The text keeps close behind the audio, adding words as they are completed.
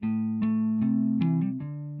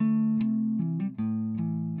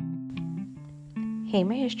Hey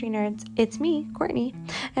my history nerds, it's me, Courtney,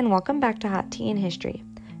 and welcome back to Hot Tea in History.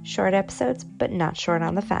 Short episodes, but not short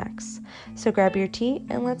on the facts. So grab your tea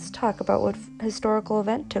and let's talk about what historical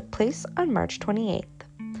event took place on March 28th.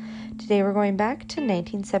 Today we're going back to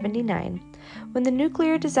 1979, when the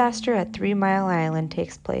nuclear disaster at 3 Mile Island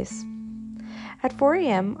takes place. At 4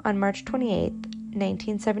 a.m. on March 28th,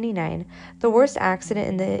 1979, the worst accident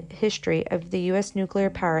in the history of the U.S. nuclear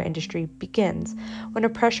power industry begins when a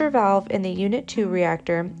pressure valve in the Unit 2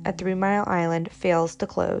 reactor at 3 Mile Island fails to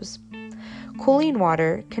close. Cooling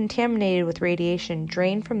water, contaminated with radiation,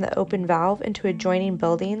 drained from the open valve into adjoining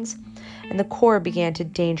buildings, and the core began to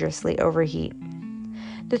dangerously overheat.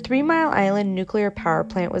 The 3 Mile Island nuclear power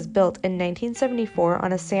plant was built in 1974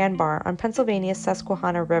 on a sandbar on Pennsylvania's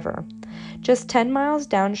Susquehanna River, just 10 miles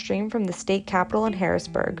downstream from the state capital in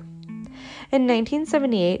Harrisburg. In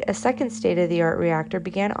 1978, a second state-of-the-art reactor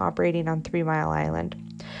began operating on 3 Mile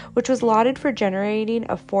Island, which was lauded for generating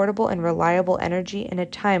affordable and reliable energy in a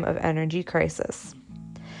time of energy crisis.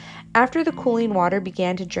 After the cooling water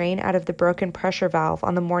began to drain out of the broken pressure valve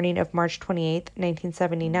on the morning of March 28,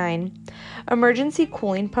 1979, emergency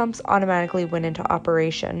cooling pumps automatically went into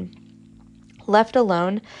operation. Left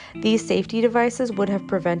alone, these safety devices would have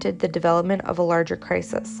prevented the development of a larger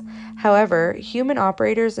crisis. However, human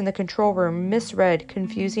operators in the control room misread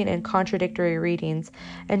confusing and contradictory readings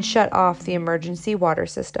and shut off the emergency water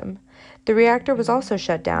system. The reactor was also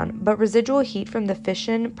shut down, but residual heat from the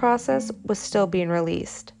fission process was still being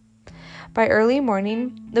released. By early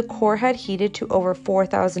morning, the core had heated to over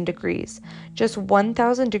 4,000 degrees, just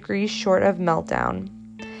 1,000 degrees short of meltdown.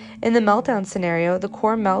 In the meltdown scenario, the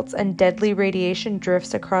core melts and deadly radiation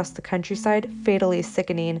drifts across the countryside, fatally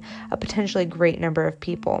sickening a potentially great number of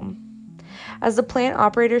people. As the plant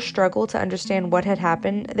operators struggled to understand what had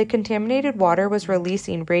happened, the contaminated water was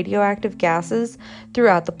releasing radioactive gases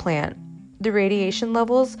throughout the plant. The radiation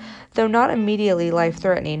levels, though not immediately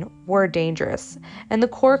life-threatening, were dangerous, and the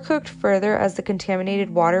core cooked further as the contaminated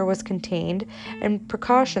water was contained and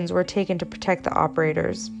precautions were taken to protect the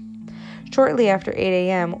operators. Shortly after 8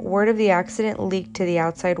 a.m., word of the accident leaked to the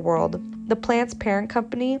outside world. The plant's parent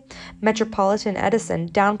company, Metropolitan Edison,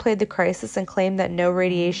 downplayed the crisis and claimed that no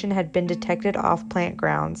radiation had been detected off plant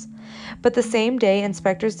grounds. But the same day,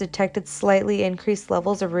 inspectors detected slightly increased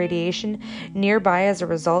levels of radiation nearby as a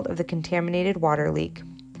result of the contaminated water leak.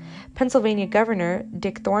 Pennsylvania Governor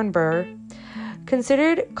Dick Thornburgh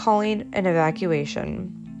considered calling an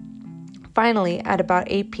evacuation. Finally, at about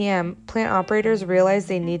 8 p.m., plant operators realized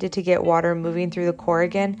they needed to get water moving through the core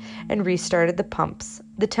again and restarted the pumps.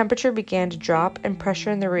 The temperature began to drop and pressure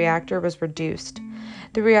in the reactor was reduced.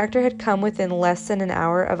 The reactor had come within less than an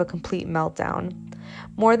hour of a complete meltdown.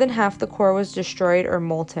 More than half the core was destroyed or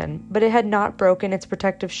molten, but it had not broken its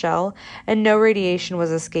protective shell and no radiation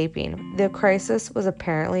was escaping. The crisis was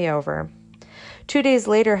apparently over. 2 days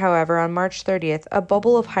later, however, on March 30th, a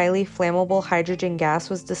bubble of highly flammable hydrogen gas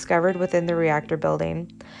was discovered within the reactor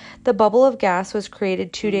building. The bubble of gas was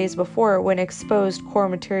created 2 days before when exposed core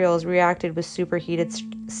materials reacted with superheated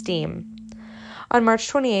steam. On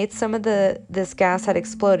March 28th, some of this gas had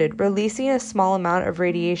exploded, releasing a small amount of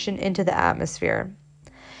radiation into the atmosphere.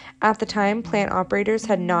 At the time, plant operators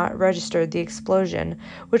had not registered the explosion,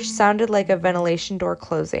 which sounded like a ventilation door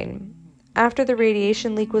closing. After the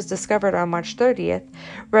radiation leak was discovered on March 30th,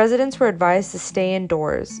 residents were advised to stay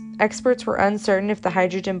indoors. Experts were uncertain if the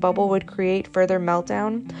hydrogen bubble would create further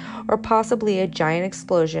meltdown or possibly a giant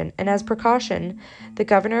explosion, and as precaution, the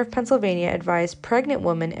governor of Pennsylvania advised pregnant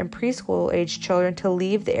women and preschool-aged children to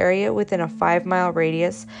leave the area within a 5-mile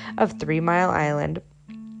radius of 3 Mile Island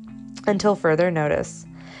until further notice.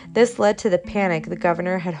 This led to the panic the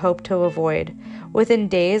governor had hoped to avoid. Within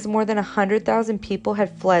days, more than 100,000 people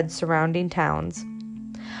had fled surrounding towns.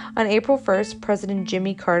 On April 1st, President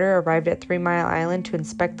Jimmy Carter arrived at 3 Mile Island to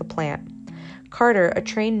inspect the plant. Carter, a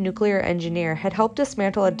trained nuclear engineer, had helped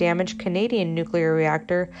dismantle a damaged Canadian nuclear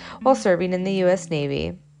reactor while serving in the U.S.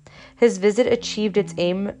 Navy. His visit achieved its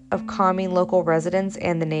aim of calming local residents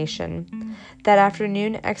and the nation. That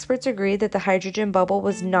afternoon, experts agreed that the hydrogen bubble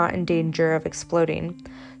was not in danger of exploding.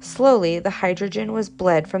 Slowly, the hydrogen was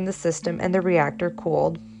bled from the system and the reactor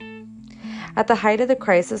cooled. At the height of the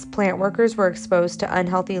crisis, plant workers were exposed to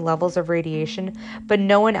unhealthy levels of radiation, but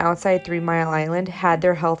no one outside 3 Mile Island had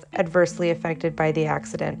their health adversely affected by the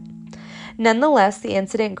accident. Nonetheless, the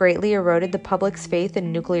incident greatly eroded the public's faith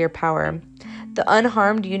in nuclear power. The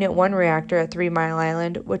unharmed Unit 1 reactor at 3 Mile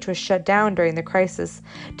Island, which was shut down during the crisis,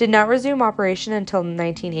 did not resume operation until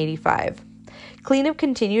 1985. Cleanup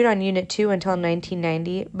continued on Unit 2 until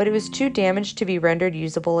 1990, but it was too damaged to be rendered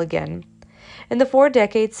usable again. In the 4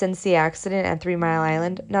 decades since the accident at 3 Mile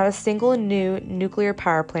Island, not a single new nuclear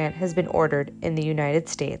power plant has been ordered in the United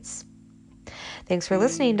States. Thanks for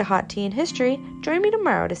listening to Hot Tea in History. Join me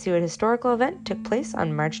tomorrow to see what historical event took place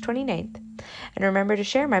on March 29th. And remember to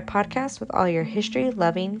share my podcast with all your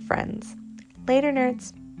history-loving friends. Later,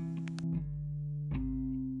 nerds.